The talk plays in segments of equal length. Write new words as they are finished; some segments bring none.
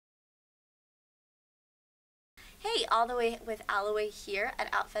Hey, all the way with Alloway here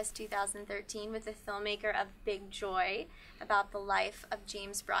at Outfest 2013 with the filmmaker of Big Joy about the life of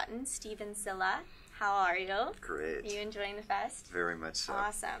James Broughton, Stephen Silha. How are you? Great. Are you enjoying the fest? Very much so.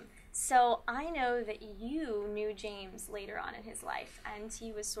 Awesome. So I know that you knew James later on in his life, and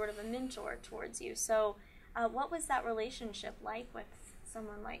he was sort of a mentor towards you. So what was that relationship like with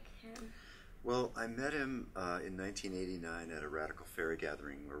someone like him? Well, I met him in 1989 at a Radical Fairy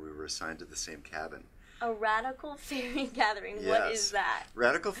gathering where we were assigned to the same cabin. A Radical Fairy gathering? Yes. What is that?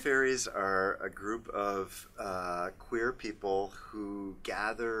 Radical Fairies are a group of queer people who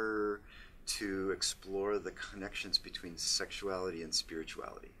gather to explore the connections between sexuality and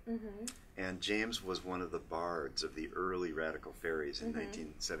spirituality. Mm-hmm. And James was one of the bards of the early Radical Fairies in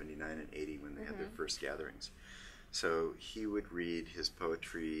 1979 and 80 when they had their first gatherings. So he would read his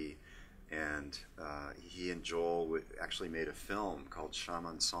poetry, and he and Joel actually made a film called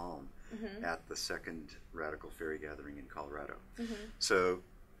Shaman Psalm at the second Radical Fairy gathering in Colorado. So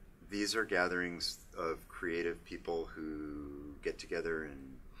these are gatherings of creative people who get together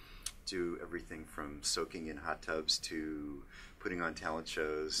and do everything from soaking in hot tubs to putting on talent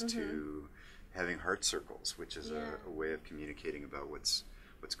shows to having heart circles, which is a way of communicating about what's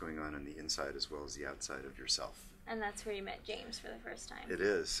going on the inside as well as the outside of yourself. And that's where you met James for the first time. It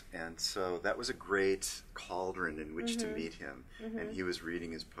is. And so that was a great cauldron in which to meet him. And he was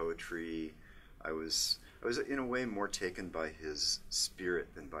reading his poetry. I was in a way more taken by his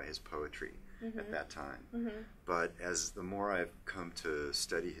spirit than by his poetry at that time. But as the more I've come to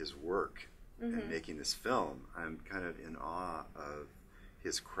study his work and making this film, I'm kind of in awe of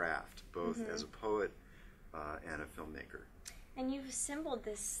his craft, both as a poet and a filmmaker. And you've assembled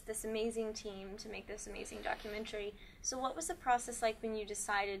this amazing team to make this amazing documentary. So what was the process like when you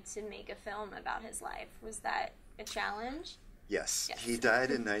decided to make a film about his life? Was that a challenge? Yes. He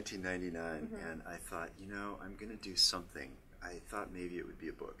died in 1999, and I thought, I'm going to do something. I thought maybe it would be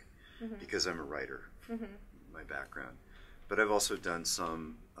a book, because I'm a writer from my background. But I've also done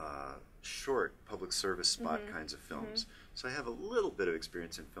some short public service spot kinds of films. So I have a little bit of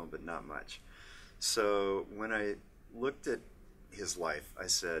experience in film, but not much. So when I looked at his life, I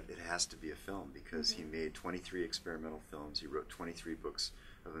said it has to be a film, because he made 23 experimental films. He wrote 23 books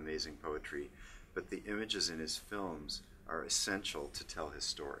of amazing poetry. But the images in his films are essential to tell his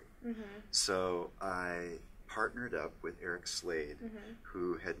story. So I partnered up with Eric Slade,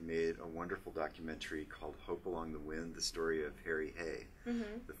 who had made a wonderful documentary called Hope Along the Wind, the story of Harry Hay,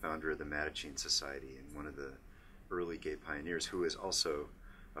 the founder of the Mattachine Society and one of the early gay pioneers, who is also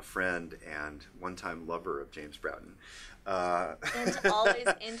a friend and one-time lover of James Broughton. And always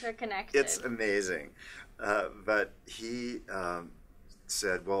interconnected. It's amazing. But he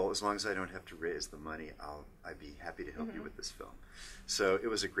said, well, as long as I don't have to raise the money, I'd be happy to help you with this film. So it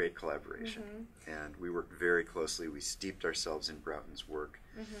was a great collaboration. And we worked very closely. We steeped ourselves in Broughton's work.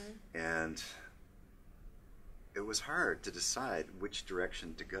 And it was hard to decide which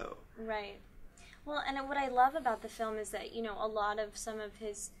direction to go. Right. Well, and what I love about the film is that, a lot of some of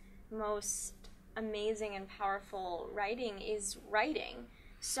his most amazing and powerful writing is writing.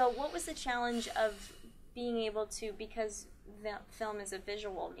 So what was the challenge of being able to, because the film is a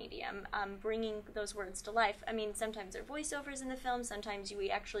visual medium, bringing those words to life? I mean, sometimes there are voiceovers in the film, sometimes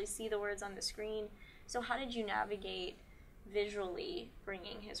we actually see the words on the screen. So how did you navigate visually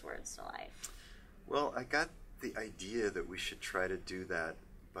bringing his words to life? Well, I got the idea that we should try to do that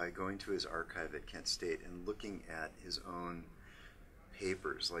by going to his archive at Kent State and looking at his own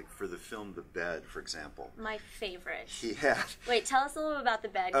papers, like for the film The Bed, for example. My favorite. He had... Wait, tell us a little about The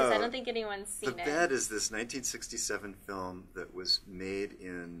Bed, because I don't think anyone's seen it. The Bed is this 1967 film that was made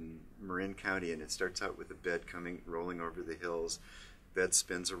in Marin County, and it starts out with a bed rolling over the hills. Bed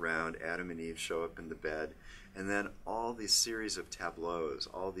spins around, Adam and Eve show up in the bed, and then all these series of tableaus,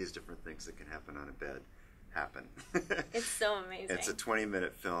 all these different things that can happen on a bed happen. It's so amazing. It's a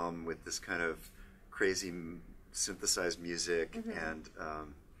 20-minute film with this kind of crazy synthesized music, and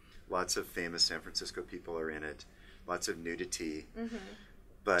lots of famous San Francisco people are in it, lots of nudity.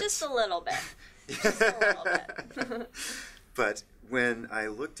 But just a little bit. Just a little bit. But when I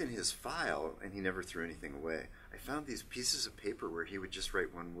looked in his file, and he never threw anything away, I found these pieces of paper where he would just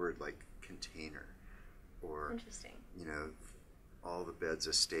write one word like container, or interesting. All the bed's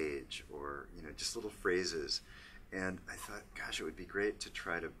a stage, or just little phrases. And I thought, gosh, it would be great to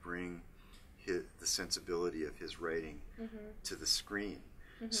try to bring the sensibility of his writing to the screen.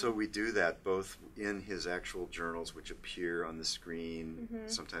 So we do that both in his actual journals, which appear on the screen,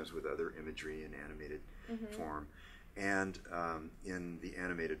 sometimes with other imagery in animated form, and in the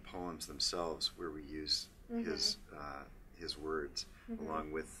animated poems themselves, where we use his words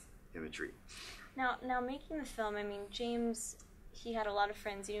along with imagery. Now making the film, I mean, James, he had a lot of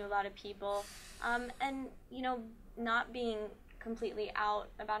friends, he knew a lot of people, and, you know, not being completely out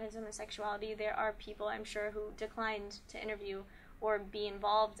about his homosexuality, there are people, I'm sure, who declined to interview or be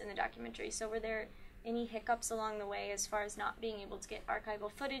involved in the documentary. So were there any hiccups along the way as far as not being able to get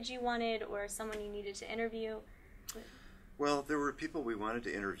archival footage you wanted, or someone you needed to interview? Well, there were people we wanted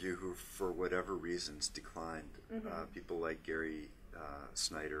to interview who, for whatever reasons, declined. People like Gary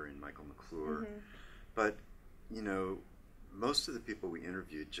Snyder and Michael McClure. But, you know, most of the people we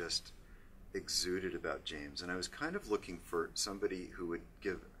interviewed just exuded about James. And I was kind of looking for somebody who would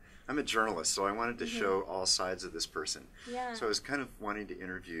give... I'm a journalist, so I wanted to show all sides of this person. Yeah. So I was kind of wanting to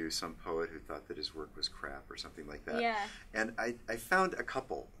interview some poet who thought that his work was crap or something like that. Yeah. And I found a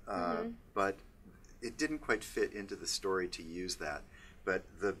couple, but it didn't quite fit into the story to use that. But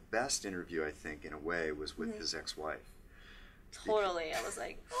the best interview, I think, in a way, was with his ex-wife. Totally. I was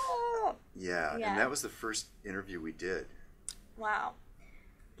like, oh! Yeah, and that was the first interview we did. Wow.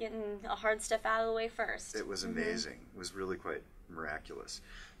 Getting the hard stuff out of the way first. It was amazing. It was really quite miraculous.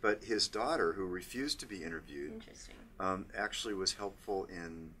 But his daughter, who refused to be interviewed, actually was helpful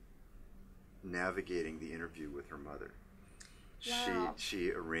in navigating the interview with her mother. Wow.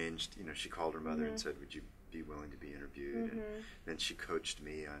 She arranged, you know, she called her mother and said, would you be willing to be interviewed? And then she coached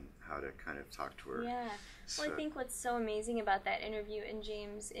me on how to kind of talk to her. Yeah. So, Well, I think what's so amazing about that interview and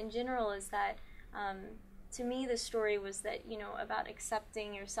James in general is that, to me, the story was that, you know, about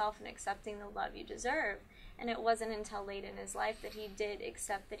accepting yourself and accepting the love you deserve. And it wasn't until late in his life that he did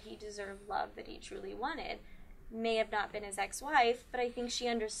accept that he deserved love that he truly wanted. May have not been his ex-wife, but I think she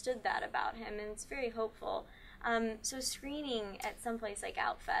understood that about him, and it's very hopeful. So screening at some place like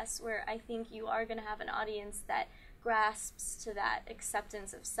Outfest, where I think you are going to have an audience that grasps to that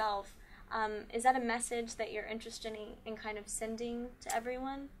acceptance of self, is that a message that you're interested in kind of sending to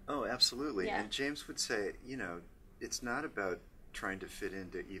everyone? Oh, absolutely. Yeah. And James would say, you know, it's not about trying to fit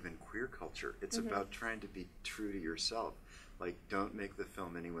into even queer culture. It's about trying to be true to yourself. Like, don't make the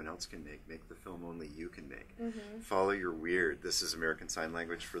film anyone else can make. Make the film only you can make. Follow your weird. This is American Sign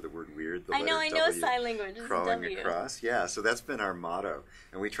Language for the word weird. The I know W, sign language. It's crawling W. across. Yeah, so that's been our motto.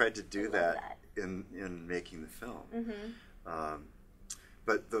 And we tried to do that in making the film.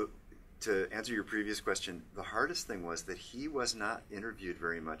 But to answer your previous question, the hardest thing was that he was not interviewed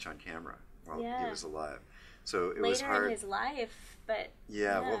very much on camera while he was alive. So it was hard. Later in his life, but...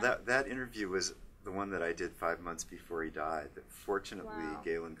 Yeah, well, that interview was the one that I did 5 months before he died. Fortunately,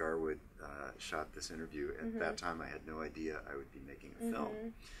 Galen Garwood shot this interview. At that time, I had no idea I would be making a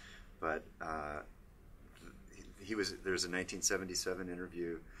film. But there's a 1977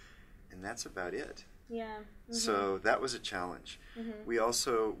 interview, and that's about it. Yeah. So that was a challenge. We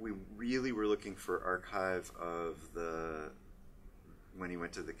really were looking for archive of when he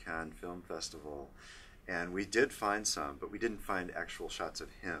went to the Cannes Film Festival. And we did find some, but we didn't find actual shots of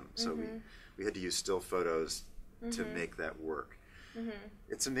him. So we had to use still photos to make that work.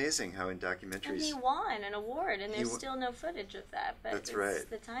 It's amazing how in documentaries... And he won an award, and there's still no footage of that, but That's it's right.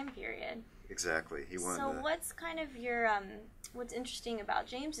 the time period. Exactly. He won. So what's kind of your... what's interesting about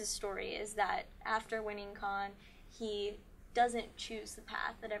James's story is that after winning Cannes, he doesn't choose the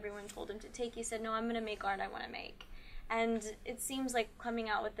path that everyone told him to take. He said, no, I'm going to make art I want to make. And it seems like coming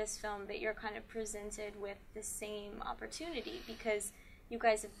out with this film that you're kind of presented with the same opportunity, because you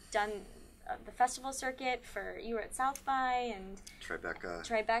guys have done the festival circuit you were at South by and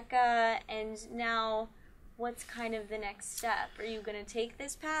Tribeca, and now what's kind of the next step? Are you going to take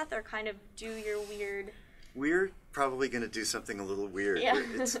this path or kind of do your weird... We're probably going to do something a little weird. Yeah.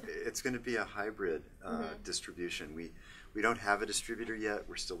 It's going to be a hybrid distribution. We don't have a distributor yet.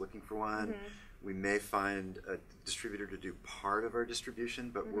 We're still looking for one. We may find a distributor to do part of our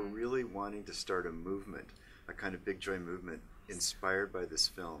distribution, but we're really wanting to start a movement, a kind of Big Joy movement inspired by this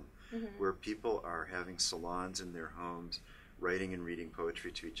film, where people are having salons in their homes, writing and reading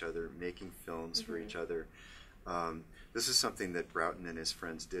poetry to each other, making films for each other. This is something that Broughton and his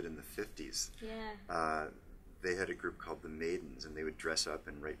friends did in the 50s. Yeah. They had a group called the Maidens, and they would dress up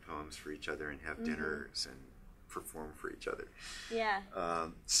and write poems for each other and have dinners and perform for each other. Yeah.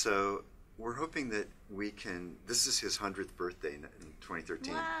 So we're hoping that we can... This is his 100th birthday in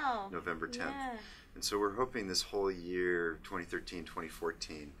 2013, November 10th. Yeah. And so we're hoping this whole year, 2013,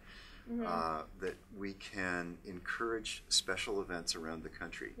 2014, that we can encourage special events around the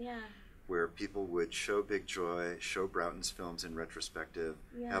country. Yeah. Where people would show Big Joy, show Broughton's films in retrospective,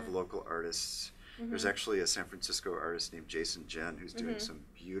 have local artists. There's actually a San Francisco artist named Jason Jen who's doing some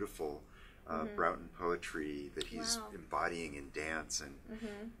beautiful Broughton poetry that he's embodying in dance,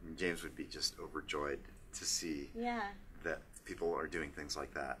 and James would be just overjoyed to see that people are doing things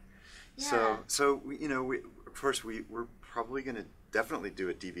like that. Yeah. So of course, we're probably going to definitely do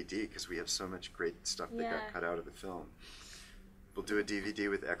a DVD because we have so much great stuff that got cut out of the film. We'll do a DVD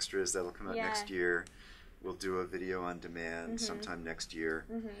with extras that'll come out next year. We'll do a video on demand sometime next year,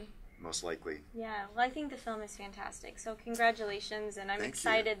 most likely. Yeah, well, I think the film is fantastic. So congratulations, and I'm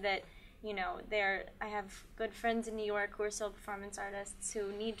excited that, I have good friends in New York who are still performance artists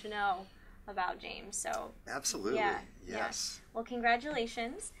who need to know about James. So absolutely, yes. Well,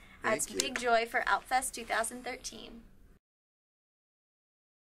 congratulations. Thank It's you. Big Joy for Outfest 2013.